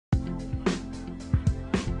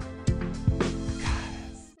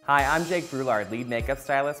Hi, I'm Jake Broullard, lead makeup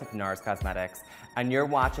stylist with NARS Cosmetics, and you're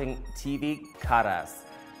watching TV CARAS.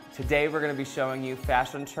 Today we're going to be showing you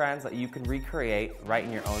fashion trends that you can recreate right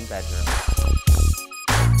in your own bedroom.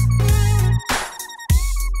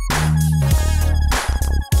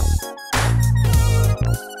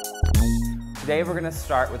 Today we're going to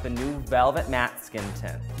start with the new Velvet Matte Skin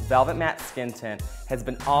Tint. Velvet Matte Skin Tint has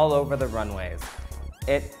been all over the runways.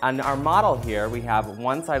 On our model here, we have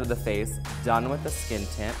one side of the face done with the skin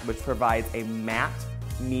tint, which provides a matte,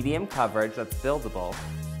 medium coverage that's buildable.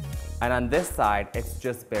 And on this side, it's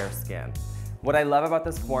just bare skin. What I love about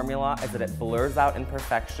this formula is that it blurs out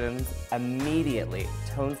imperfections immediately,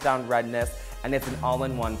 tones down redness, and it's an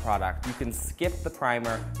all-in-one product. You can skip the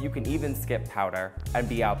primer, you can even skip powder, and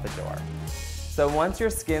be out the door. So once your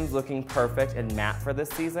skin's looking perfect and matte for this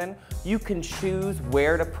season, you can choose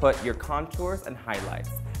where to put your contours and highlights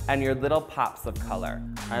and your little pops of color.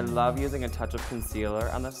 I love using a touch of concealer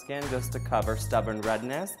on the skin just to cover stubborn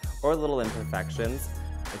redness or little imperfections.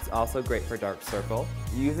 It's also great for dark circle.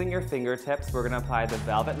 Using your fingertips, we're gonna apply the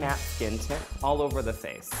Velvet Matte Skin Tint all over the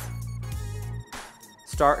face.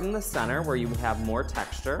 Start in the center where you have more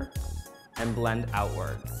texture and blend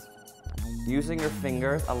outwards. Using your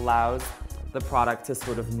fingers allows the product to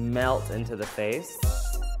sort of melt into the face,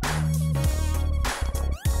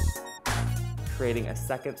 creating a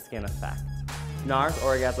second skin effect. NARS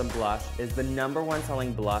Orgasm Blush is the #1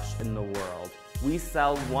 selling blush in the world. We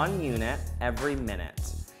sell 1 unit every minute.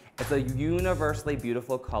 It's a universally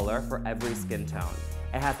beautiful color for every skin tone.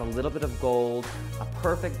 It has a little bit of gold, a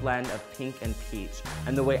perfect blend of pink and peach.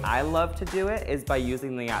 And the way I love to do it is by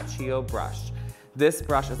using the Accio brush. This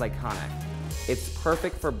brush is iconic. It's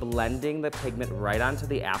perfect for blending the pigment right onto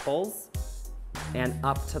the apples and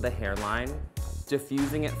up to the hairline,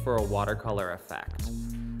 diffusing it for a watercolor effect.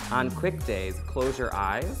 On quick days, close your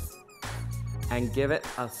eyes and give it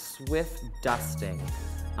a swift dusting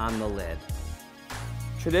on the lid.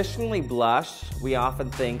 Traditionally blush, we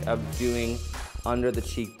often think of doing under the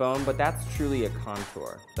cheekbone, but that's truly a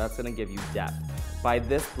contour. That's gonna give you depth. By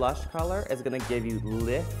this blush color, it's gonna give you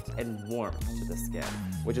lift and warmth to the skin,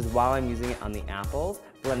 which is why I'm using it on the apples,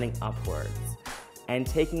 blending upwards. And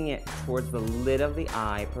taking it towards the lid of the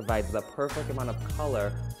eye provides the perfect amount of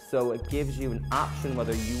color, so it gives you an option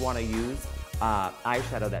whether you wanna use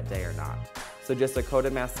eyeshadow that day or not. So just a coat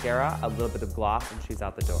of mascara, a little bit of gloss, and she's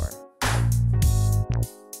out the door.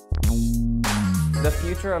 The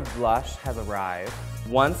future of blush has arrived.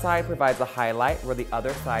 One side provides a highlight where the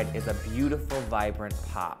other side is a beautiful, vibrant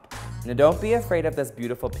pop. Now don't be afraid of this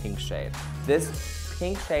beautiful pink shade. This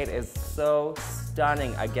pink shade is so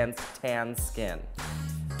stunning against tan skin.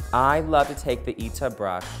 I love to take the Ita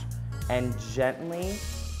brush and gently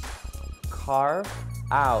carve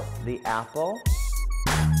out the apple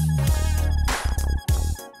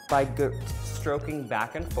by stroking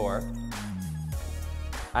back and forth,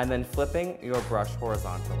 and then flipping your brush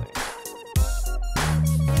horizontally.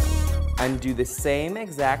 And do the same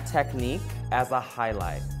exact technique as a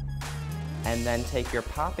highlight. And then take your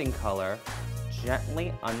popping color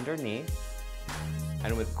gently underneath,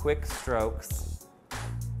 and with quick strokes,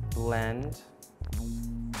 blend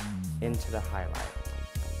into the highlight.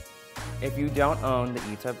 If you don't own the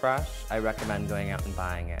Ita brush, I recommend going out and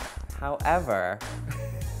buying it. However,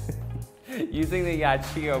 using the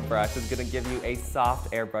Accio brush is going to give you a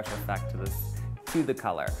soft airbrush effect to the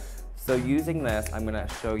color. So using this, I'm going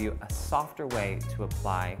to show you a softer way to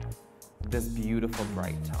apply this beautiful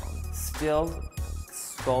bright tone. Still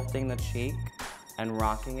sculpting the cheek and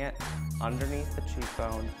rocking it underneath the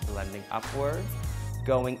cheekbone, blending upwards,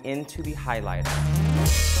 going into the highlighter.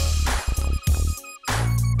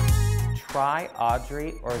 Try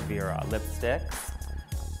Audrey or Vera lipsticks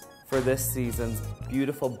for this season's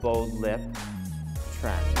beautiful bold lip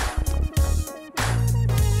trend.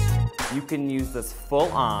 You can use this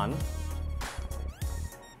full on,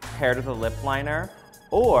 paired with a lip liner,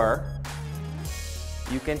 or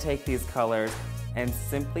you can take these colors and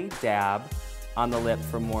simply dab on the lip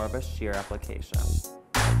for more of a sheer application.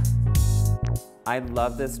 I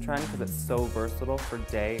love this trend because it's so versatile for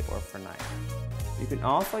day or for night. You can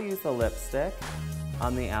also use the lipstick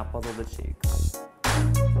on the apples of the cheeks,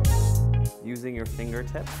 using your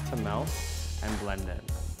fingertips to melt and blend in.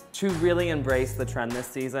 To really embrace the trend this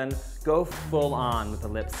season, go full on with the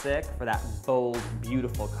lipstick for that bold,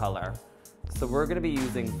 beautiful color. So we're gonna be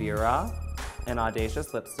using Vera, an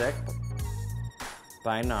Audacious lipstick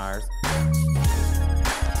by NARS.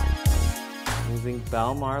 Using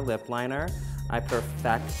Belmar lip liner, I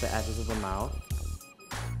perfect the edges of the mouth,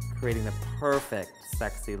 creating the perfect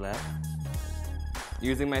sexy lip.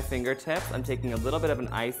 Using my fingertips, I'm taking a little bit of an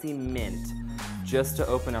icy mint just to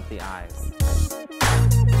open up the eyes.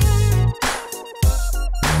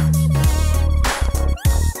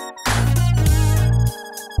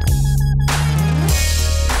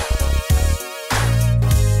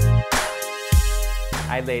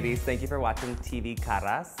 Hi ladies, thank you for watching TV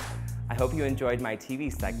CARAS. I hope you enjoyed my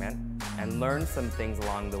TV segment and learned some things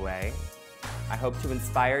along the way. I hope to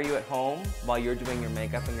inspire you at home while you're doing your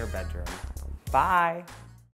makeup in your bedroom. Bye!